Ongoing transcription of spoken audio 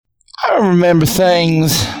I remember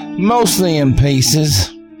things mostly in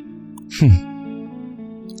pieces.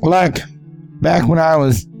 Like back when I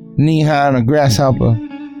was knee-high on a grasshopper.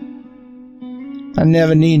 I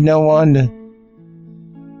never need no one to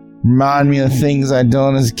remind me of things I'd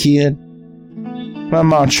done as a kid. My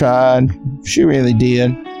mom tried. She really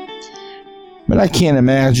did. But I can't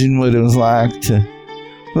imagine what it was like to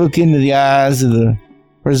look into the eyes of the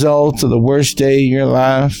results of the worst day of your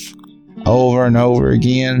life over and over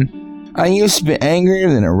again. I used to be angrier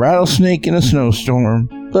than a rattlesnake in a snowstorm,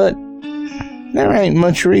 but there ain't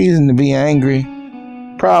much reason to be angry.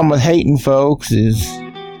 Problem with hating folks is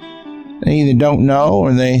they either don't know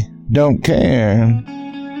or they don't care.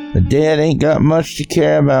 The dead ain't got much to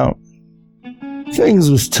care about.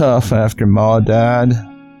 Things was tough after Ma died.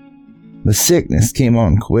 The sickness came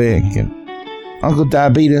on quick, and Uncle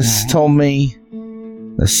Diabetes told me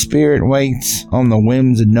the spirit waits on the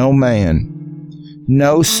whims of no man.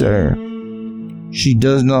 No, sir. She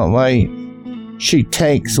does not wait. She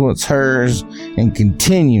takes what's hers and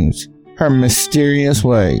continues her mysterious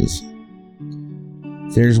ways.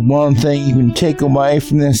 If there's one thing you can take away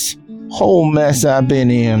from this whole mess I've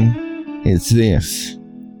been in, it's this.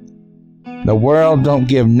 The world don't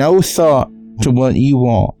give no thought to what you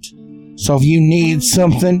want. So if you need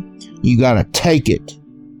something, you gotta take it.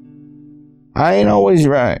 I ain't always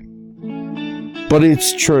right, but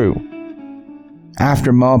it's true.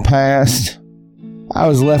 After Ma passed, I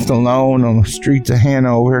was left alone on the streets of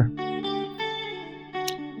Hanover.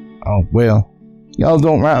 Oh, well, y'all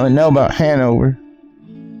don't rightly know about Hanover.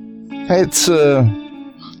 It's a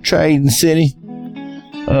trading city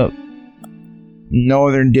up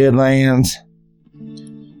northern Deadlands.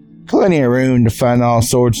 Plenty of room to find all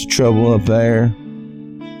sorts of trouble up there.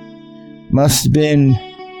 Must have been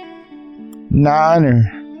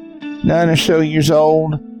 9 or so years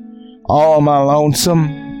old, all on my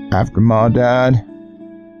lonesome after Ma died.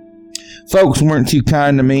 Folks weren't too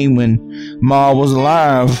kind to me when Ma was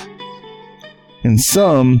alive, and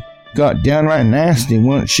some got downright nasty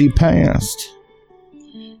once she passed.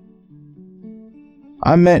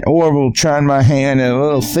 I met Orville trying my hand at a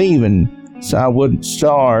little thieving so I wouldn't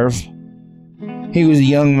starve. He was a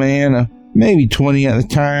young man, maybe 20 at the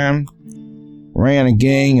time, ran a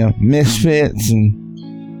gang of misfits,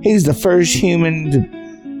 and he's the first human to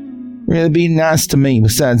really be nice to me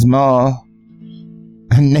besides Ma.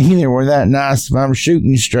 And neither were that nice if I'm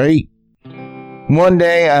shooting straight. One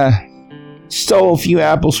day I stole a few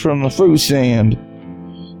apples from the fruit stand,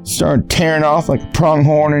 started tearing off like a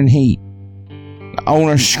pronghorn in heat. The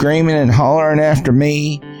owner screaming and hollering after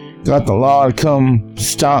me got the law to come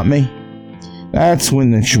stop me. That's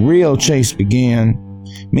when the real chase began.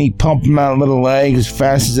 Me pumping my little legs as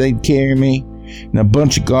fast as they'd carry me, and a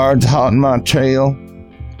bunch of guards hot in my tail.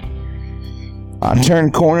 I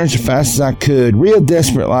turned corners as fast as I could, real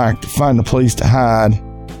desperate like to find a place to hide.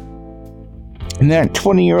 And that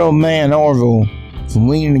 20-year-old man, Orville, was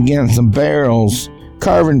leaning against some barrels,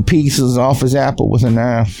 carving pieces off his apple with a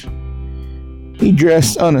knife. He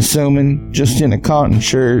dressed unassuming, just in a cotton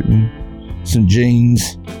shirt and some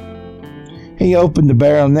jeans. He opened the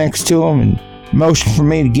barrel next to him and motioned for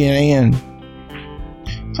me to get in.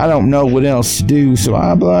 I don't know what else to do, so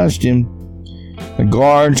I obliged him. The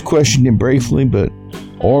guards questioned him briefly, but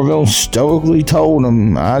Orville stoically told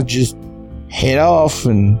him I'd just head off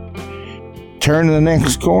and turn to the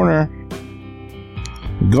next corner.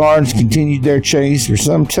 The guards continued their chase for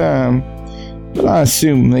some time, but I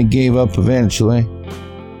assume they gave up eventually.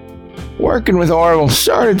 Working with Orville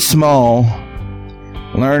started small,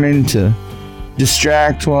 learning to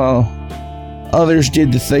distract while others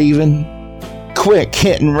did the thieving. Quick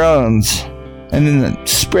hit and runs, and then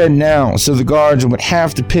spreading out so the guards would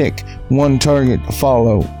have to pick one target to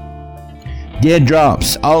follow. Dead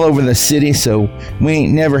drops all over the city, so we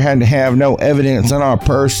ain't never had to have no evidence on our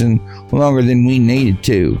person longer than we needed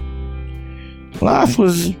to. Life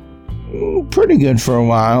was pretty good for a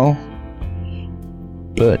while,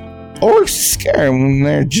 but orcs are scary when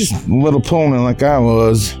they're just a little pony like I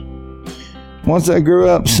was. Once I grew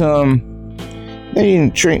up some, they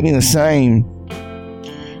didn't treat me the same.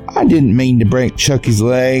 I didn't mean to break Chucky's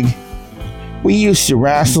leg. We used to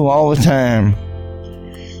wrestle all the time,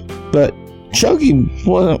 but Chucky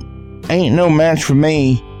ain't no match for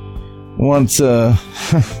me. Once I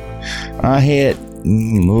hit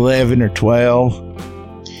 11 or 12,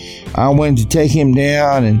 I went to take him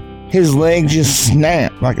down and his leg just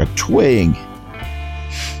snapped like a twig.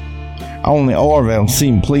 Only Orville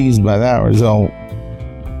seemed pleased by that result.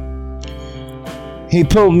 He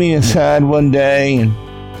pulled me aside one day and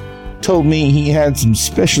told me he had some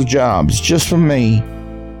special jobs just for me.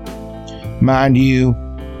 Mind you,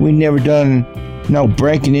 We never done no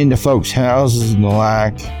breaking into folks' houses and the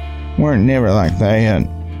like. Weren't never like that.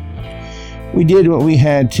 We did what we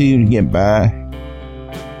had to get by.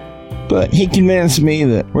 But he convinced me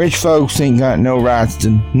that rich folks ain't got no rights to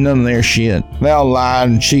none of their shit. They all lied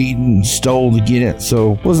and cheated and stole to get it,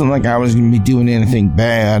 so it wasn't like I was going to be doing anything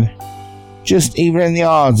bad. Just evening the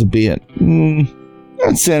odds a bit.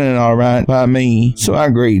 That sounded alright by me, so I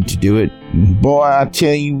agreed to do it. And boy, I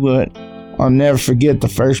tell you what, I'll never forget the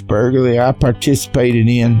first burglary I participated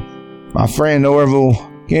in. My friend Orville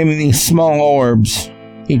gave me these small orbs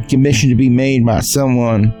he'd commissioned to be made by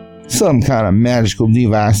someone. Some kind of magical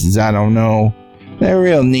devices, I don't know. They're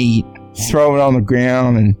real neat. Throw it on the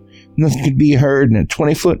ground and nothing could be heard in a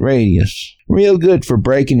 20-foot radius. Real good for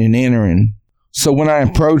breaking and entering. So when I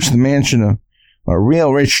approached the mansion of a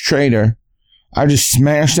real rich trader, I just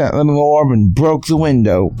smashed that little orb and broke the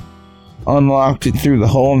window. Unlocked it through the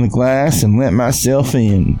hole in the glass and let myself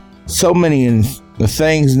in. So many of the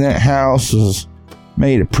things in that house was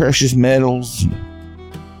made of precious metals,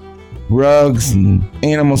 rugs and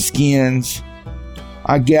animal skins.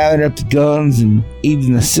 I gathered up the guns and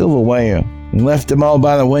even the silverware and left them all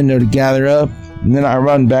by the window to gather up, and then I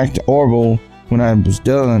run back to Orville when I was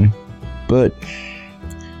done. But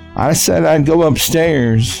I said I'd go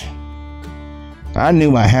upstairs. I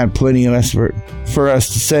knew I had plenty of effort for us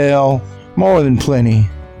to sell, more than plenty.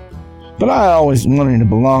 But I always wanted to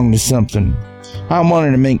belong to something. I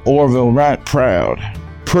wanted to make Orville right proud,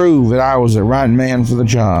 prove that I was the right man for the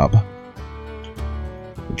job.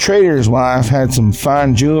 The trader's wife had some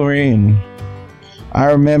fine jewelry, and I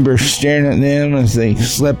remember staring at them as they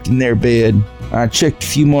slept in their bed. I checked a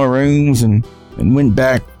few more rooms and went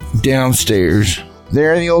back downstairs.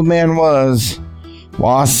 There the old man was,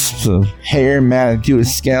 wasps of hair matted to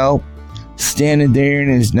his scalp, standing there in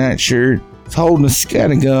his nightshirt, holding a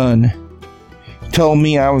scattergun. Told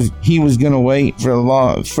me he was gonna wait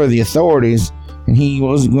for the authorities, and he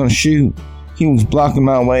wasn't gonna shoot. He was blocking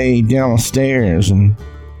my way down the stairs, and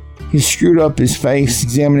he screwed up his face,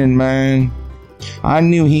 examining mine. I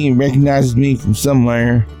knew he recognized me from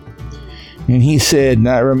somewhere, and he said, and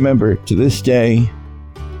I remember it to this day,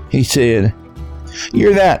 he said,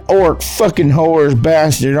 "You're that orc fucking whore's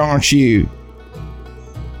bastard, aren't you?"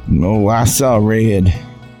 Oh, I saw red.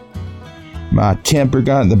 My temper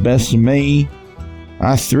got the best of me.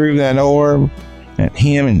 I threw that orb at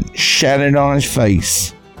him and shattered it on his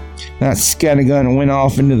face. That scattergun went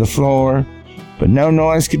off into the floor, but no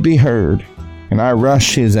noise could be heard, and I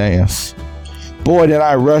rushed his ass. Boy, did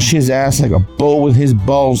I rush his ass like a bull with his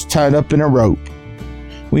balls tied up in a rope.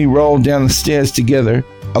 We rolled down the stairs together,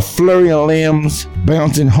 a flurry of limbs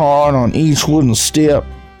bouncing hard on each wooden step.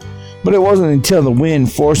 But it wasn't until the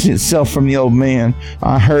wind forced itself from the old man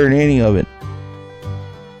I heard any of it.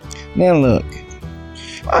 Now look,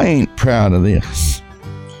 I ain't proud of this.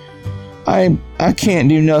 I can't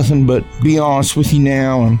do nothing but be honest with you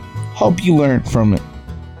now and hope you learn from it.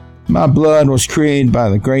 My blood was created by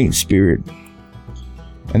the Great Spirit,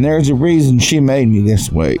 and there's a reason she made me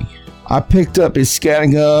this way. I picked up his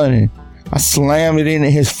scattergun and I slammed it into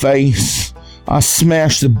his face. I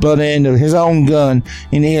smashed the butt end of his own gun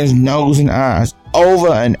into his nose and eyes over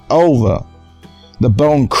and over. The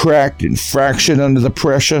bone cracked and fractured under the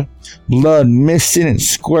pressure, blood misting and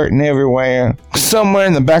squirting everywhere. Somewhere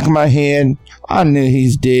in the back of my head, I knew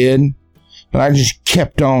he's dead, but I just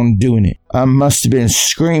kept on doing it. I must have been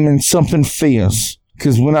screaming something fierce,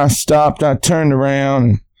 because when I stopped, I turned around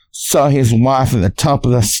and saw his wife at the top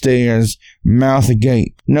of the stairs, mouth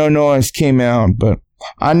agape. No noise came out, but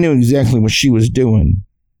I knew exactly what she was doing.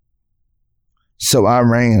 So I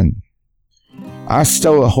ran. I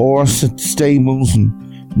stole a horse at the stables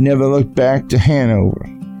and never looked back to Hanover.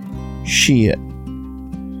 Shit.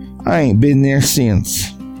 I ain't been there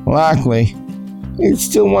since. Likely, they'd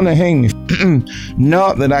still want to hang me.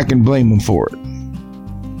 Not that I can blame them for it.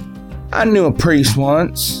 I knew a priest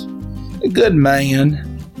once. A good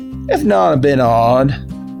man, if not a bit odd.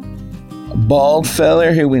 A bald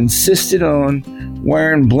feller who insisted on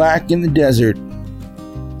wearing black in the desert.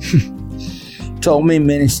 Told me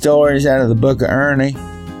many stories out of the Book of Ernie.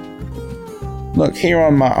 Look, here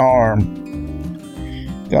on my arm.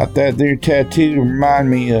 Got that there tattoo to remind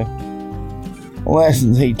me of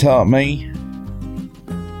lessons he taught me.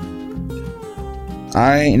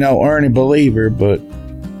 I ain't no Ernie believer, but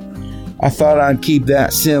I thought I'd keep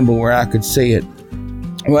that symbol where I could see it.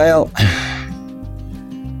 Well,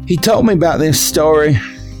 he told me about this story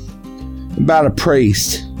about a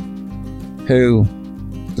priest who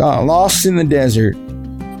got lost in the desert.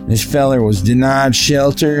 This feller was denied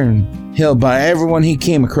shelter and held by everyone he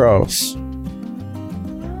came across.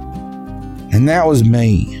 And that was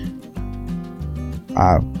me.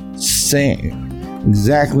 I sang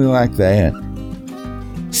exactly like that.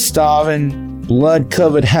 Starving,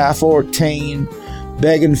 blood-covered half-orc teen,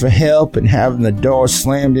 begging for help and having the door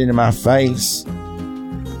slammed into my face.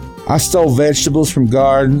 I stole vegetables from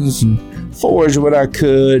gardens and foraged what I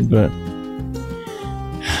could, but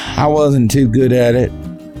I wasn't too good at it.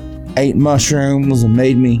 Ate mushrooms and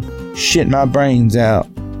made me shit my brains out.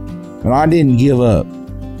 But I didn't give up.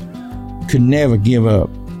 Could never give up.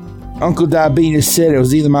 Uncle Diabetes said it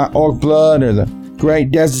was either my orc blood or the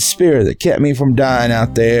great desert spirit that kept me from dying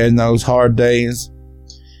out there in those hard days.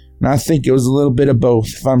 And I think it was a little bit of both,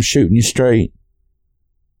 if I'm shooting you straight.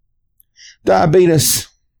 Diabetes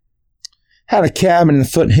had a cabin in the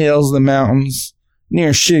foothills of the mountains near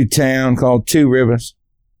a shitty town called Two Rivers.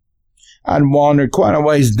 I'd wandered quite a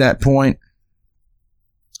ways at that point.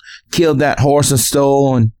 Killed that horse I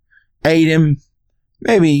stole and ate him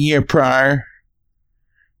maybe a year prior.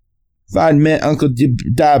 If I'd met Uncle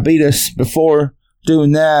Diabetes before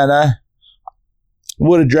doing that, I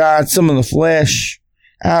would have dried some of the flesh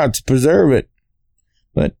out to preserve it.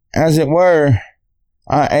 But as it were,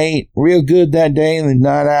 I ate real good that day and the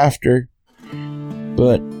night after.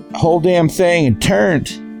 But the whole damn thing had turned,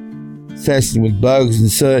 infested with bugs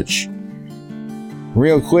and such,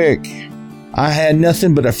 real quick. I had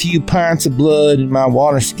nothing but a few pints of blood in my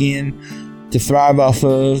water skin to thrive off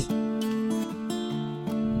of.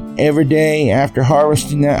 Every day after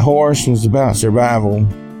harvesting that horse was about survival.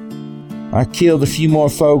 I killed a few more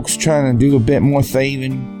folks trying to do a bit more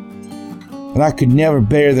thieving, but I could never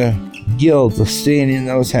bear the guilt of staying in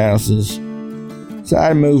those houses. So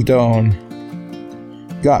I moved on.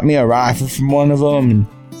 Got me a rifle from one of them and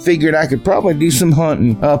figured I could probably do some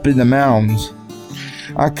hunting up in the mountains.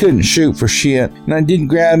 I couldn't shoot for shit, and I didn't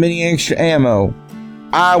grab any extra ammo.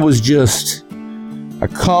 I was just a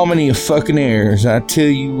comedy of fucking errors, I tell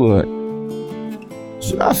you what.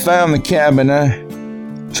 So I found the cabin. I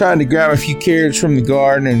tried to grab a few carrots from the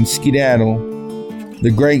garden and skedaddle.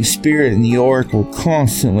 The Great Spirit and the orc were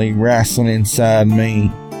constantly wrestling inside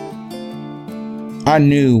me. I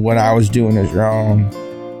knew what I was doing was wrong,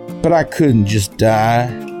 but I couldn't just die.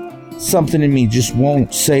 Something in me just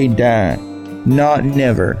won't say die. Not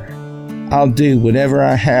never. I'll do whatever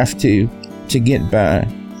I have to get by.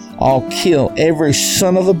 I'll kill every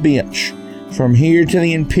son of a bitch from here to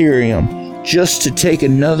the Imperium just to take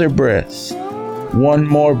another breath. One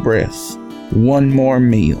more breath. One more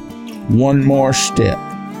meal. One more step.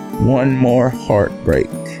 One more heartbreak.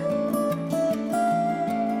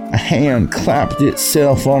 A hand clapped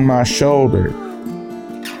itself on my shoulder,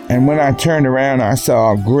 and when I turned around, I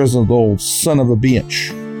saw a grizzled old son of a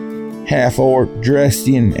bitch, half orc, dressed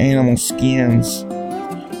in animal skins.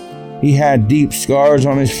 He had deep scars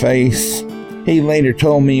on his face. He later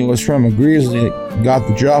told me it was from a grizzly that got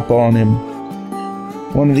the drop on him.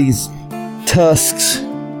 One of these tusks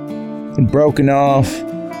had broken off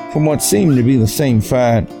from what seemed to be the same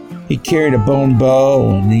fight. He carried a bone bow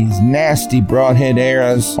and these nasty broadhead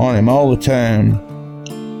arrows on him all the time.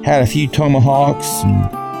 Had a few tomahawks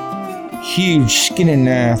and huge skinning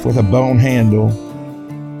knife with a bone handle.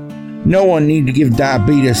 No one needed to give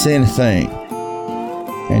Diabetes anything,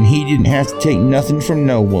 and he didn't have to take nothing from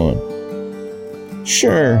no one.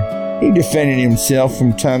 Sure, he defended himself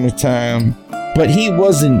from time to time, but he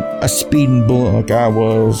wasn't a speeding bullet like I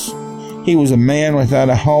was. He was a man without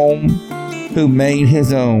a home who made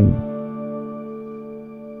his own.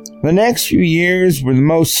 The next few years were the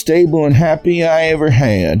most stable and happy I ever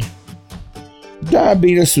had.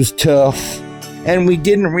 Diabetes was tough, and we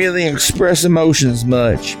didn't really express emotions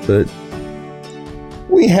much, but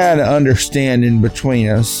we had an understanding between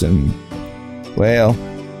us, and, well,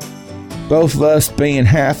 both of us being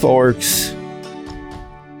half orcs,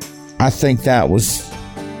 I think that was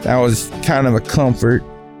kind of a comfort.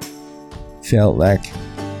 Felt like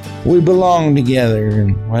we belonged together,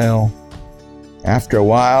 and, well, after a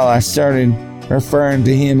while I started referring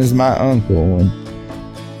to him as my uncle, and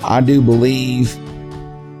I do believe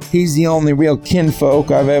he's the only real kinfolk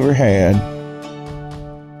I've ever had.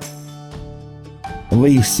 At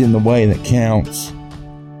least in the way that counts.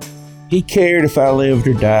 He cared if I lived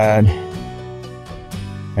or died,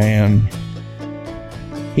 and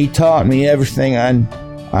he taught me everything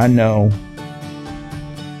I know.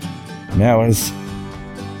 And that was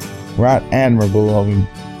right admirable of him.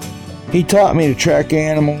 He taught me to track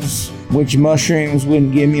animals, which mushrooms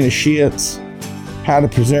wouldn't give me the shits, how to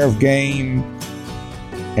preserve game,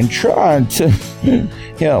 and tried to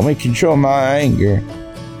help me control my anger.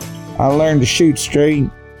 I learned to shoot straight,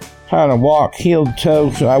 how to walk heel to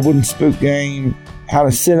toe so I wouldn't spook game, how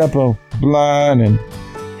to set up a blind, and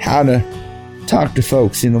how to talk to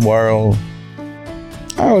folks in the world.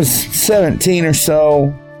 I was 17 or so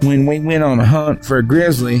when we went on a hunt for a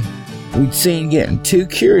grizzly we'd seen getting too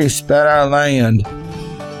curious about our land.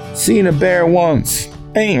 Seeing a bear once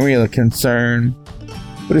ain't really a concern,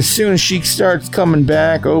 but as soon as she starts coming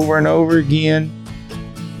back over and over again,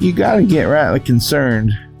 you gotta get rightly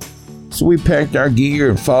concerned. So we packed our gear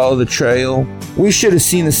and followed the trail. We should have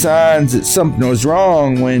seen the signs that something was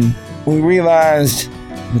wrong when we realized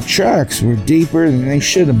the tracks were deeper than they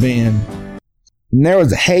should have been. And there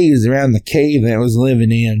was a haze around the cave that it was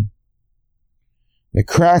living in. The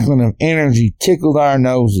crackling of energy tickled our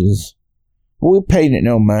noses, but we paid it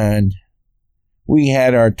no mind. We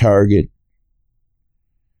had our target.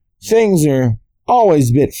 Things are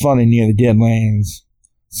always a bit funny near the Deadlands.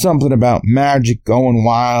 Something about magic going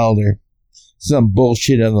wild or some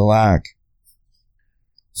bullshit of the like.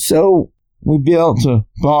 So we built a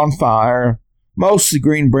bonfire, mostly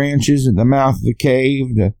green branches at the mouth of the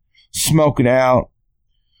cave to smoke it out,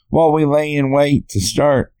 while we lay in wait to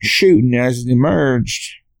start shooting as it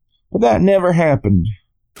emerged. But that never happened.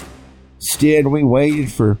 Instead, we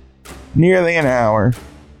waited for nearly an hour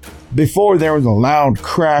before there was a loud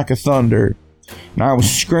crack of thunder, and I was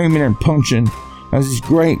screaming and punching as this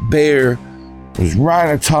great bear was right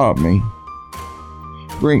atop me.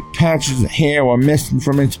 Great patches of hair were missing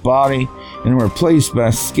from its body and were replaced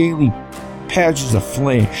by scaly patches of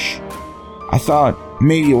flesh. I thought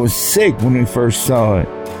maybe it was sick when we first saw it.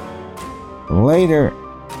 Later,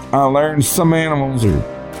 I learned some animals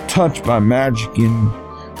are touched by magic in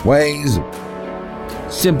ways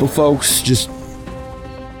simple folks just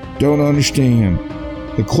don't understand.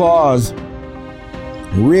 The claws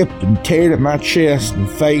ripped and teared at my chest and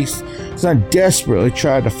face as I desperately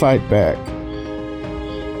tried to fight back.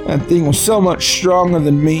 That thing was so much stronger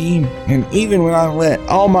than me, and even when I let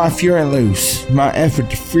all my fury loose, my effort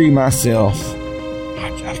to free myself,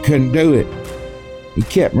 I couldn't do it. He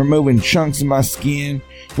kept removing chunks of my skin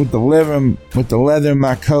with the leather in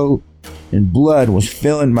my coat, and blood was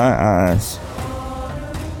filling my eyes.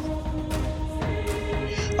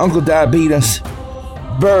 Uncle Diabetes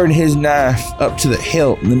burned his knife up to the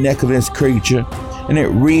hilt in the neck of this creature, and it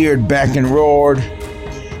reared back and roared.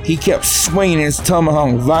 He kept swinging his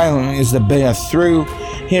tomahawk violently as the bear threw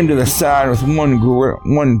him to the side with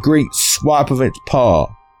one great swap of its paw.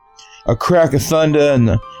 A crack of thunder, and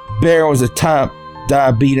the bear was atop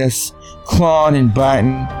Diabetes, clawing and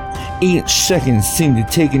biting. Each second seemed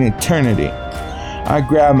to take an eternity. I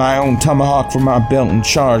grabbed my own tomahawk from my belt and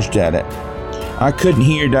charged at it. I couldn't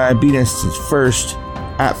hear Diabetes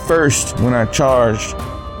at first when I charged.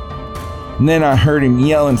 And then I heard him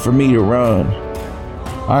yelling for me to run.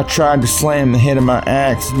 I tried to slam the head of my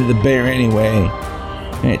axe into the bear anyway,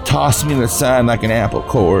 and it tossed me to the side like an apple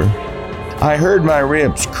core. I heard my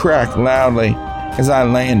ribs crack loudly as I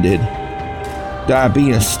landed.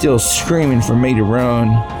 Diabetes still screaming for me to run.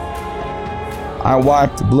 I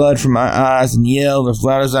wiped the blood from my eyes and yelled as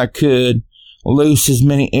loud as I could, loose as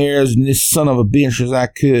many arrows in this son of a bitch as I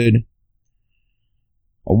could.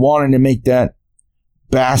 I wanted to make that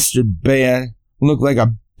bastard bear look like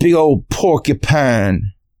a big old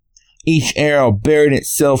porcupine. Each arrow buried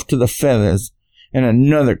itself to the feathers, and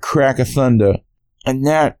another crack of thunder, and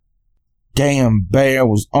that damn bear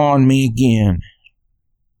was on me again.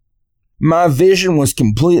 My vision was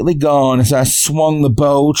completely gone as I swung the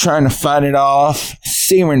bow, trying to fight it off,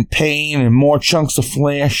 searing pain and more chunks of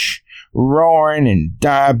flesh, roaring and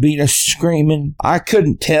Diabetes screaming. I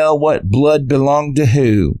couldn't tell what blood belonged to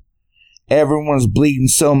who. Everyone was bleeding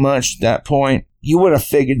so much at that point, you would have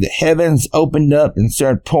figured the heavens opened up and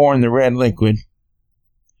started pouring the red liquid.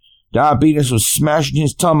 Diabetes was smashing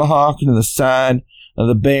his tomahawk into the side of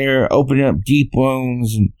the bear, opening up deep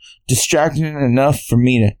wounds and distracting it enough for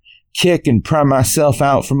me to kick and pry myself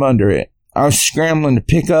out from under it. I was scrambling to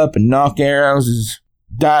pick up and knock arrows as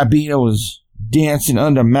Diabetes was dancing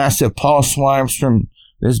under massive paw swipes from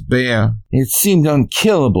this bear. It seemed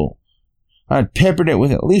unkillable. I'd peppered it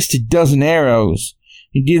with at least a dozen arrows.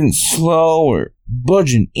 He didn't slow or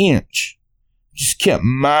budge an inch. Just kept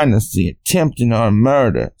mindlessly attempting our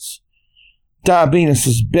murders. Diabetes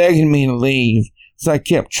was begging me to leave as I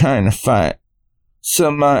kept trying to fight.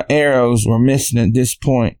 Some of my arrows were missing at this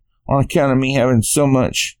point on account of me having so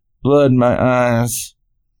much blood in my eyes.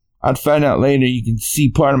 I'd find out later you can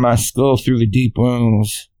see part of my skull through the deep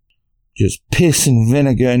wounds. Just piss and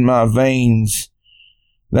vinegar in my veins.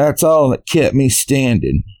 That's all that kept me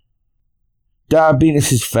standing.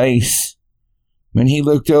 Diabetes' face, when he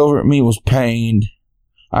looked over at me, was pained.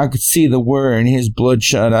 I could see the worry in his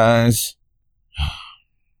bloodshot eyes.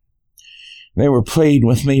 They were pleading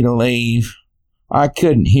with me to leave. I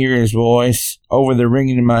couldn't hear his voice over the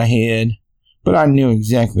ringing in my head, but I knew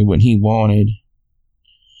exactly what he wanted.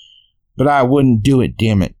 But I wouldn't do it,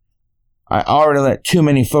 damn it. I already let too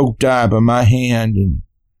many folk die by my hand, and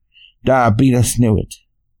Diabetes knew it.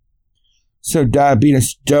 So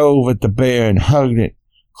Diabetes dove at the bear and hugged it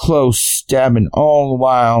close, stabbing all the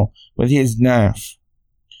while with his knife.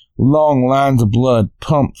 Long lines of blood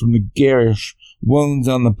pumped from the garish wounds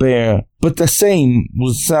on the bear, but the same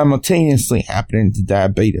was simultaneously happening to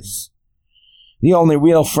Diabetes. The only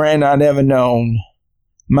real friend I'd ever known,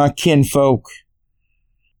 my kinfolk.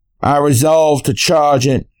 I resolved to charge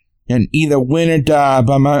it and either win or die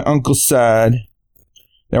by my uncle's side.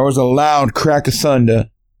 There was a loud crack of thunder,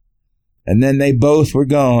 and then they both were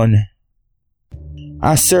gone.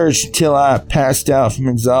 I surged until I passed out from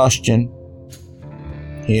exhaustion.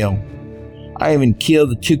 Hell, I even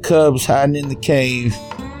killed the 2 cubs hiding in the cave.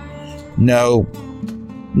 No,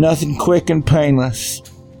 nothing quick and painless.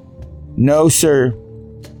 No, sir.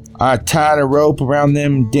 I tied a rope around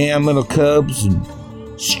them damn little cubs and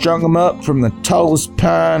strung them up from the tallest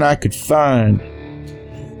pine I could find.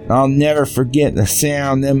 I'll never forget the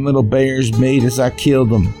sound them little bears made as I killed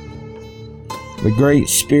them. The Great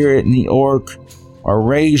Spirit and the Orc are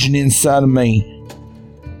raging inside of me.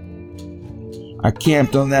 I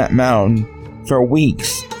camped on that mountain for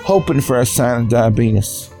weeks, hoping for a sign of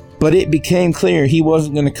Diabetes. But it became clear he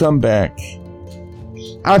wasn't going to come back.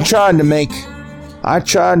 I tried to make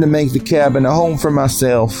the cabin a home for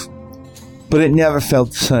myself, but it never felt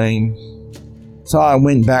the same. So I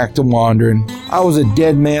went back to wandering. I was a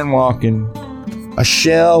dead man walking, a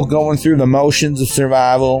shell going through the motions of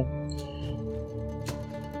survival.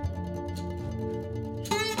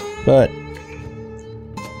 But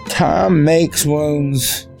time makes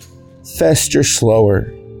wounds fester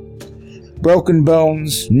slower. Broken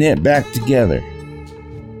bones knit back together.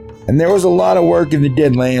 And there was a lot of work in the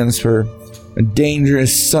Deadlands for a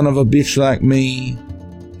dangerous son of a bitch like me.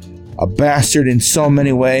 A bastard in so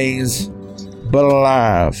many ways, but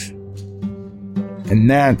alive. And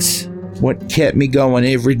that's what kept me going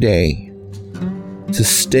every day. To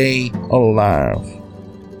stay alive.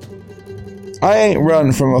 I ain't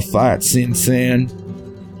run from a fight since then.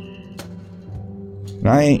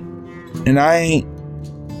 And I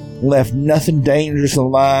ain't left nothing dangerous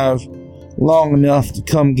alive long enough to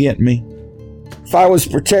come get me. If I was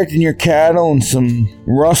protecting your cattle and some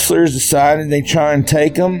rustlers decided they'd try and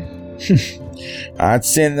take them, I'd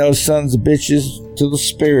send those sons of bitches to the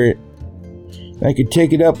spirit. They could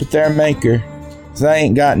take it up with their maker. They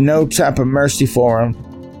ain't got no type of mercy for them.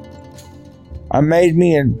 I made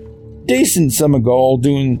me a decent sum of gold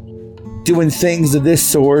doing things of this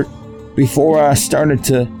sort before I started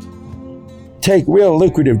to take real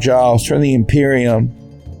lucrative jobs for the Imperium.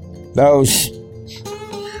 Those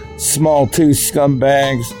small tooth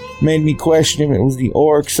scumbags made me question if it was the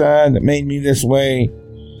orc side that made me this way.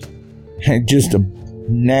 Just a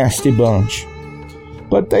nasty bunch.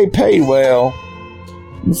 But they paid well.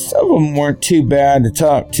 And some of them weren't too bad to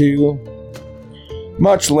talk to.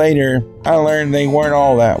 Much later, I learned they weren't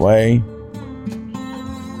all that way.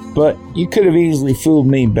 But you could have easily fooled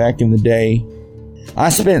me back in the day. I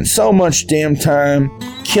spent so much damn time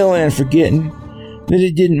killing and forgetting that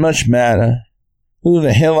it didn't much matter who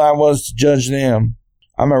the hell I was to judge them.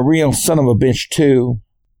 I'm a real son of a bitch too.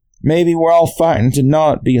 Maybe we're all fighting to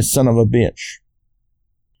not be a son of a bitch.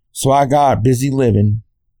 So I got busy living,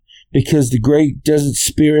 because the Great Desert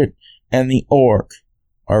Spirit and the Orc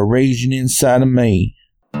are raging inside of me.